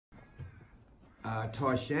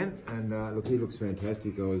TAI SHAN, and look, he looks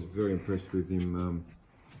fantastic. I was very impressed with him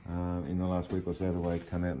in the last week or so, the way he's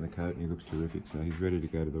come out in the coat, and he looks terrific. So he's ready to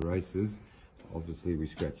go to the races. Obviously, we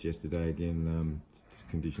scratched yesterday again.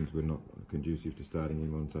 Conditions were not conducive to starting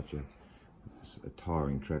him on such a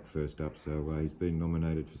tiring track first up. So he's been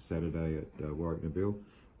nominated for Saturday at Warwick Nabil,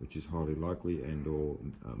 which is highly likely, and or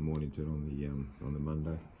Mornington on the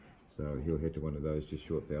Monday. So he'll head to one of those just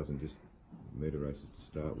short 1,000 metre races to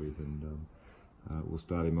start with, and we'll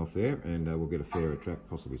start him off there, and we'll get a fairer track.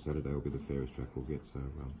 Possibly Saturday will be the fairest track we'll get. So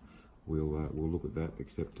we'll look at that,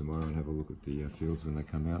 except tomorrow, and have a look at the fields when they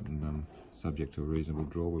come out, and subject to a reasonable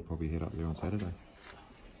draw, we'll probably head up there on Saturday.